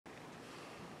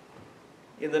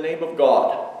In the name of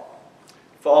God,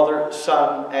 Father,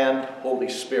 Son, and Holy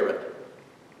Spirit.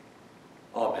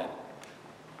 Amen.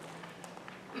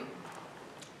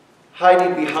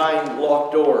 Hiding behind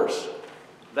locked doors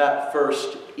that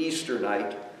first Easter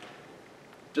night,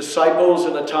 disciples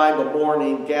in a time of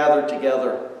mourning gathered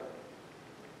together,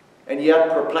 and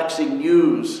yet perplexing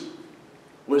news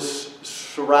was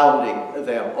surrounding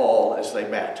them all as they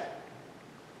met.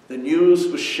 The news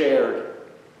was shared.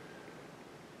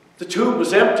 The tomb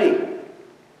was empty.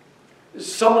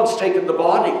 Someone's taken the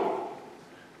body.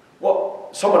 Well,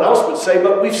 someone else would say,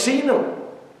 but we've seen him.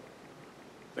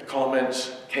 The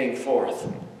comments came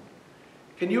forth.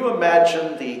 Can you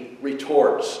imagine the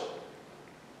retorts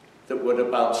that would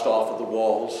have bounced off of the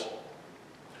walls?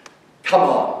 Come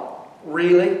on,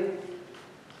 really?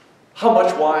 How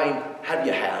much wine have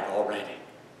you had already?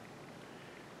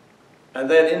 And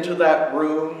then into that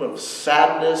room of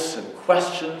sadness and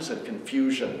questions and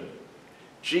confusion,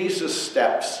 Jesus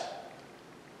steps,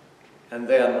 and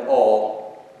then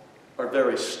all are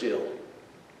very still.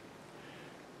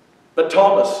 But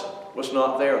Thomas was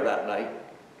not there that night.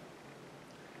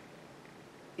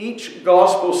 Each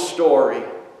gospel story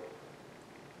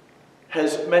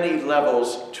has many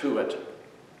levels to it,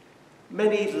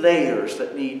 many layers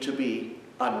that need to be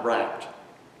unwrapped.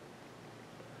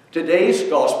 Today's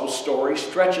gospel story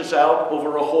stretches out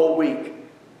over a whole week,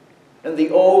 and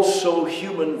the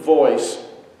oh-so-human voice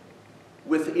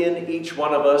within each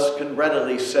one of us can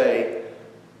readily say,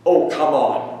 oh, come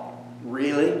on,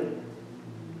 really?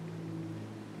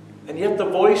 And yet the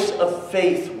voice of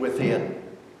faith within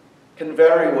can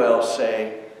very well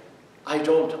say, I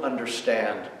don't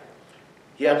understand,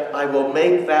 yet I will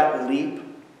make that leap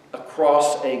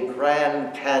across a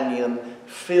Grand Canyon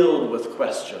filled with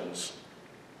questions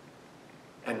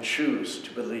and choose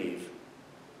to believe.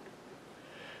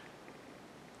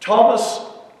 Thomas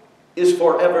is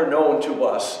forever known to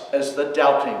us as the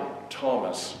doubting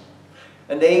Thomas,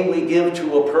 a name we give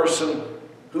to a person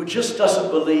who just doesn't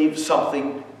believe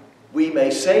something we may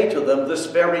say to them this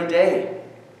very day.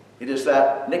 It is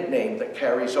that nickname that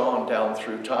carries on down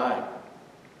through time.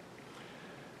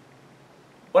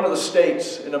 One of the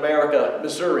states in America,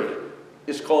 Missouri,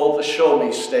 is called the Show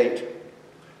Me State.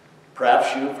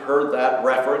 Perhaps you've heard that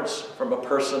reference from a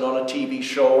person on a TV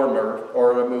show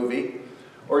or a movie,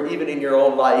 or even in your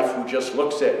own life who just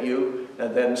looks at you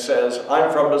and then says,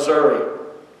 I'm from Missouri.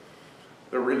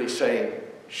 They're really saying,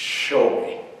 show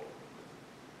me.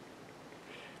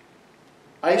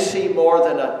 I see more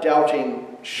than a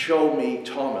doubting, show me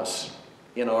Thomas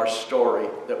in our story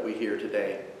that we hear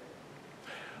today.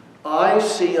 I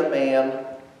see a man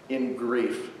in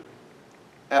grief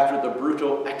after the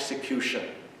brutal execution,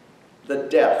 the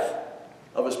death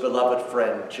of his beloved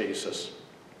friend, Jesus.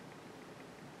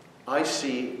 I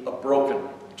see a broken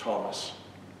Thomas.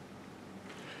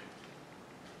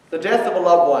 The death of a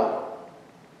loved one,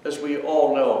 as we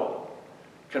all know,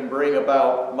 can bring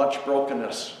about much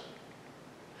brokenness.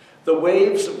 The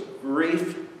waves of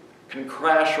grief can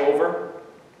crash over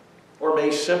or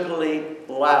may simply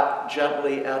lap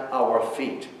gently at our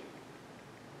feet,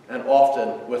 and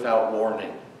often without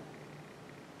warning.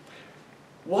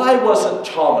 Why wasn't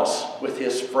Thomas with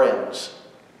his friends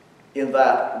in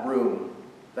that room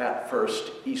that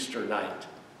first Easter night?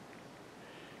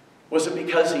 Was it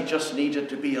because he just needed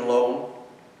to be alone?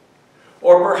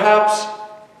 Or perhaps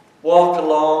walk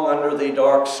along under the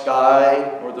dark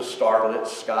sky, or the starlit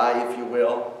sky, if you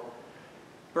will,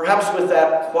 perhaps with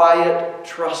that quiet,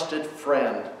 trusted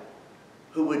friend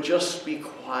who would just be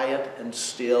quiet and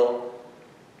still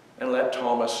and let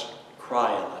Thomas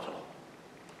cry a little.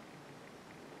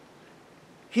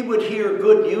 He would hear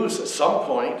good news at some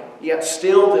point, yet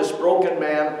still this broken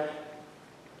man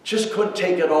just couldn't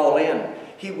take it all in.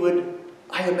 He would,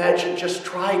 I imagine, just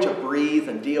try to breathe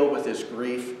and deal with his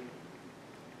grief.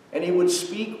 And he would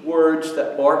speak words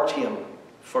that marked him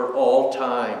for all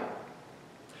time.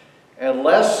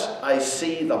 Unless I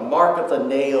see the mark of the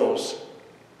nails,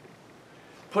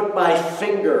 put my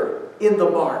finger in the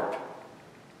mark,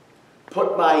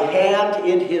 put my hand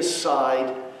in his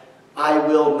side, I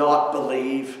will not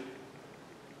believe.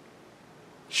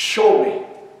 Show me.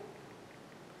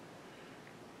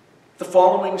 The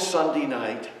following Sunday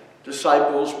night,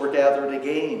 disciples were gathered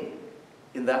again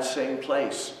in that same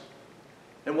place.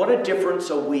 And what a difference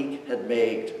a week had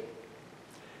made.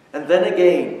 And then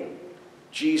again,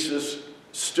 Jesus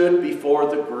stood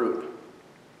before the group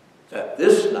that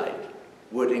this night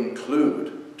would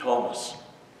include Thomas.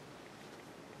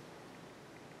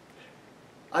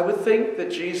 I would think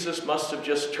that Jesus must have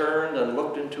just turned and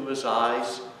looked into his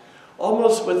eyes,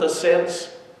 almost with a sense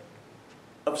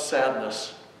of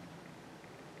sadness.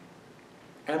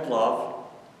 and love.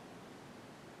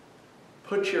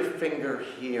 Put your finger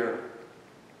here.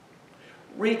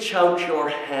 Reach out your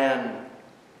hand.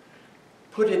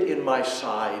 Put it in my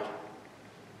side.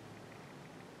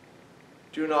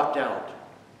 Do not doubt,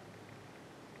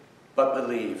 but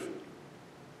believe.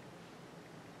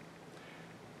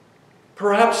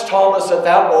 Perhaps Thomas at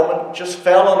that moment just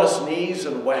fell on his knees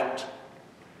and wept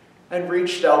and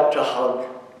reached out to hug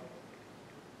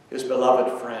his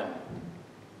beloved friend.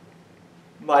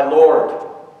 My Lord,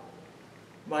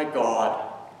 my God.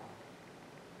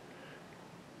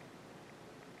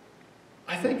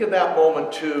 I think in that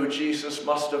moment too, Jesus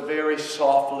must have very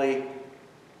softly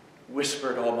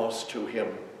whispered almost to him,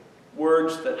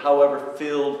 words that, however,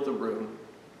 filled the room.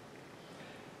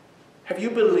 Have you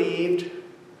believed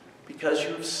because you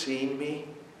have seen me?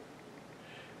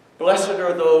 Blessed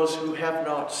are those who have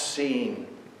not seen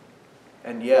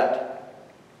and yet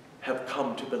have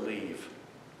come to believe.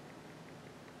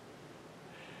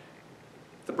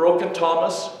 The broken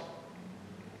Thomas,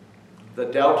 the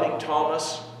doubting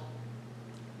Thomas,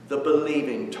 the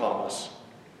believing Thomas.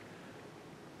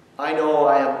 I know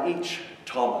I am each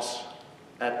Thomas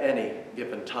at any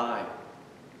given time.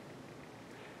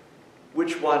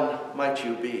 Which one might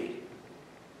you be?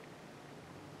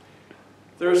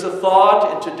 There's a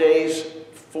thought in today's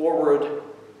Forward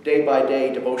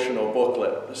day-by-day devotional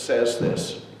booklet that says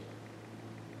this: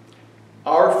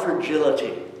 our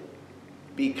fragility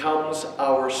becomes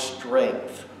our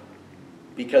strength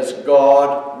because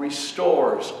God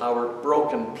restores our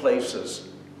broken places,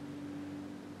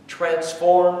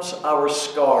 transforms our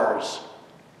scars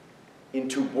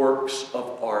into works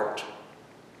of art.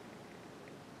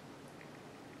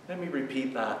 Let me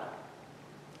repeat that.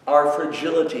 Our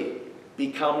fragility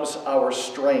becomes our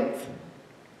strength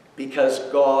because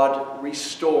God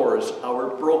restores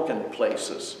our broken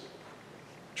places,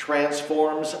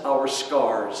 transforms our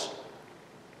scars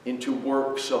into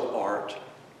works of art.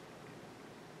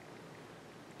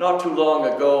 Not too long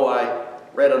ago, I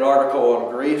read an article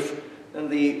on grief, and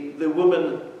the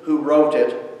woman who wrote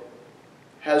it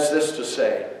has this to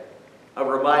say, a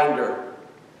reminder: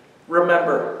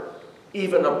 remember,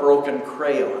 even a broken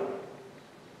crayon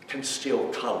can still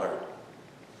color.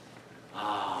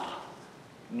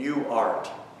 New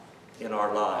art in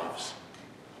our lives.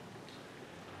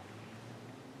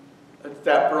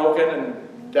 That broken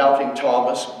and doubting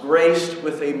Thomas, graced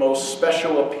with a most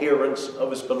special appearance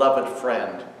of his beloved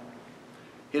friend,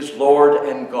 his Lord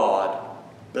and God,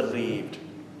 believed.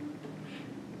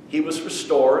 He was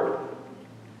restored,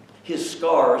 his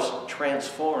scars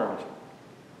transformed.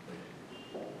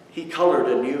 He colored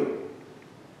anew.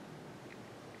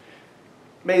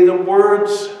 May the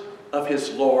words of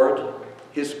his Lord,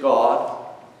 his God,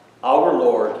 our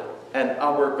Lord and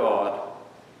our God,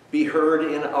 be heard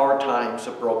in our times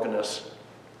of brokenness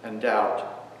and doubt,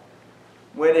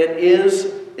 when it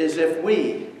is as if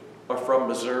we are from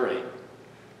Missouri,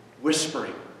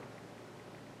 whispering,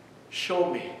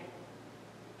 show me,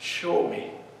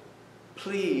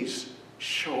 please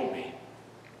show me.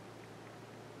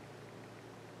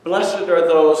 Blessed are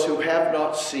those who have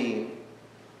not seen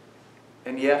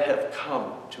and yet have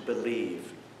come to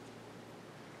believe,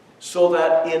 so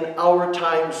that in our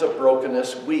times of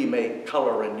brokenness we may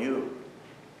color anew.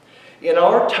 In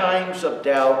our times of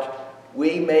doubt,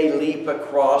 we may leap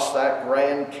across that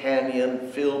Grand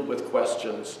Canyon filled with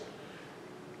questions.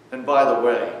 And by the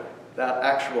way, that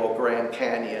actual Grand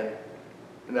Canyon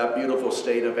in that beautiful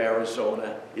state of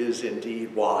Arizona is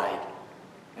indeed wide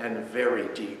and very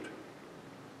deep.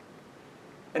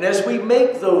 And as we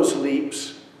make those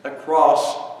leaps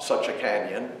across such a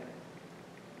canyon,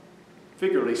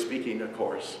 figuratively speaking, of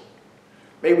course,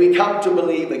 may we come to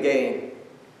believe again,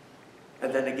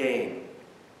 and then again,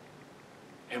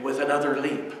 and with another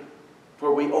leap,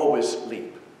 for we always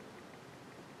leap,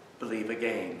 believe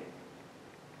again.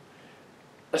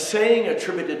 A saying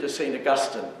attributed to St.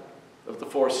 Augustine of the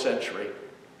 4th century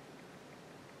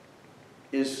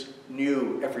is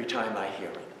new every time I hear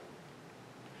it.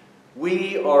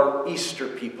 We are Easter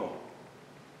people,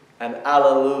 and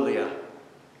Alleluia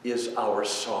is our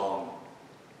song.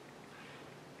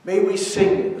 May we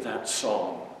sing that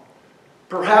song.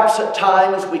 Perhaps at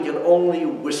times we can only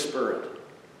whisper it,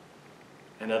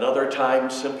 and at other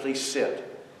times simply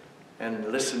sit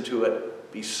and listen to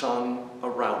it be sung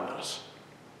around us.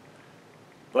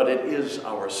 But it is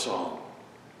our song.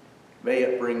 May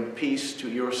it bring peace to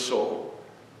your soul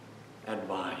and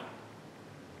mine.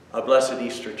 A blessed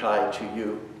Eastertide to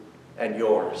you and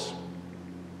yours.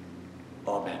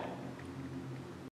 Amen.